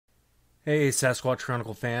Hey, Sasquatch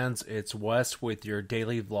Chronicle fans, it's Wes with your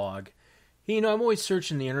daily vlog. Hey, I'm always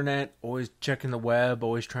searching the internet, always checking the web,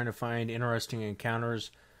 always trying to find interesting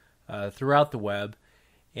encounters throughout the web.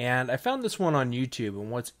 And I found this one on YouTube,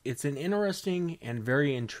 and it's an interesting and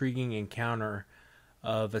very intriguing encounter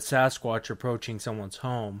of a Sasquatch approaching someone's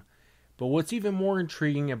home. But what's even more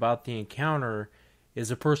intriguing about the encounter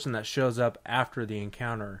is a person that shows up after the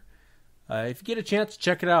encounter. If you get a chance,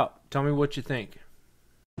 check it out. Tell me what you think.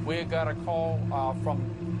 We got a call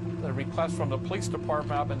from the request from the police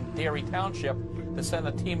department up in Derry Township to send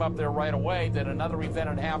a team up there right away that another event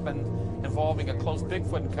had happened involving a close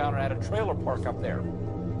Bigfoot encounter at a trailer park up there.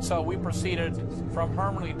 So we proceeded from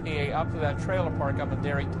Hermanley, PA up to that trailer park up in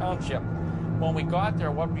Derry Township. When we got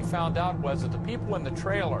there, what we found out was that the people in the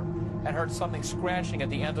trailer had heard something scratching at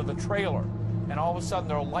the end of the trailer. And all of a sudden,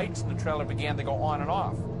 their lights in the trailer began to go on and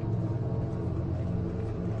off.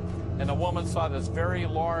 And the woman saw this very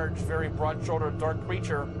large, very broad-shouldered, dark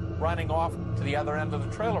creature running off to the other end of the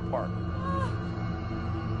trailer park.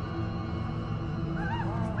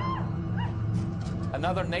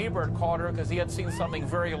 Another neighbor had called her because he had seen something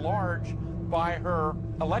very large by her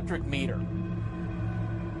electric meter.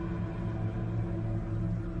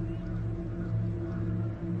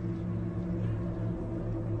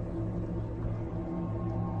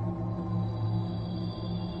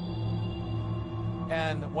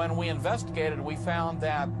 And when we investigated, we found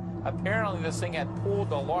that apparently this thing had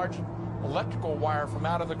pulled a large electrical wire from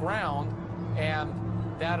out of the ground, and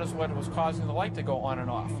that is what was causing the light to go on and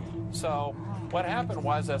off. So what happened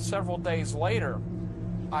was that several days later,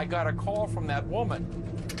 I got a call from that woman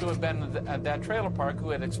who had been at that trailer park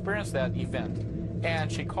who had experienced that event.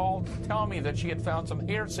 And she called to tell me that she had found some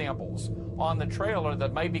hair samples on the trailer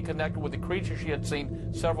that may be connected with the creature she had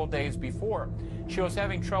seen several days before. She was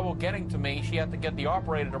having trouble getting to me. She had to get the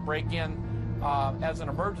operator to break in as an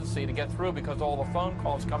emergency to get through because all the phone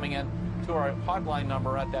calls coming in to our hotline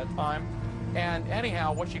number at that time. And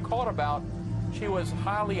anyhow, what she called about, she was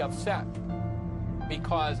highly upset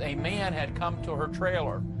because a man had come to her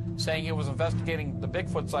trailer saying he was investigating the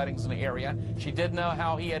Bigfoot sightings in the area. She didn't know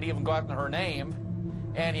how he had even gotten her name.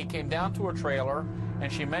 And he came down to her trailer,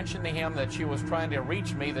 and she mentioned to him that she was trying to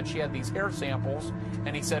reach me, that she had these hair samples,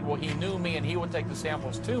 and he said, well, he knew me and he would take the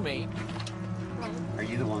samples to me. Are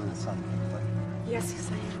you the one that saw the Bigfoot? Yes,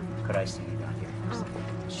 yes, I am. Could I see you down here? Oh,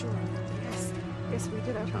 sure. Yes, yes, we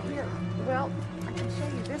did over here. Well, I can show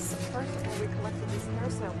you this. First of all, we collected these hair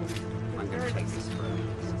samples. I'm going to take this for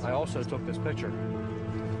I also took this picture.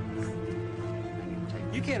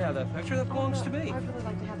 You can't have that picture. That belongs to me. I'd really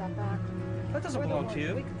like to have that back. That doesn't belong to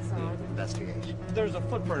you. investigation. There's a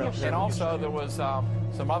footprint up there. And also there was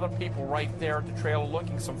some other people right there at the trailer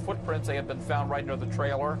looking, some footprints. They had been found right near the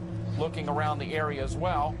trailer, looking around the area as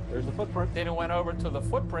well. There's the footprint. Then it went over to the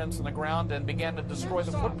footprints in the ground and began to destroy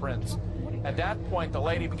the footprints. At that point, the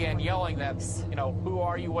lady began yelling that, who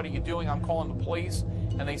are you? What are you doing? I'm calling the police.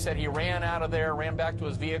 And they said he ran out of there, ran back to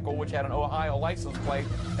his vehicle, which had an Ohio license plate,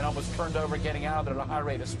 and almost turned over getting out of there at a high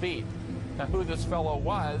rate of speed. Now, who this fellow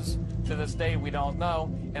was, to this day, we don't know.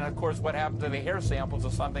 And, of course, what happened to the hair samples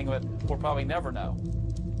is something that we'll probably never know.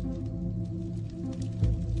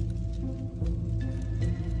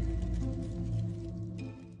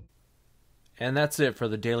 And that's it for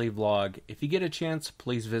the daily vlog. If you get a chance,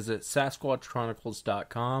 please visit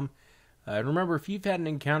SasquatchChronicles.com. And remember, if you've had an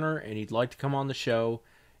encounter and you'd like to come on the show,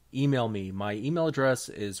 email me. My email address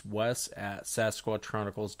is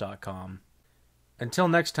wes@SasquatchChronicles.com. Until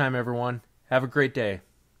next time, everyone, have a great day.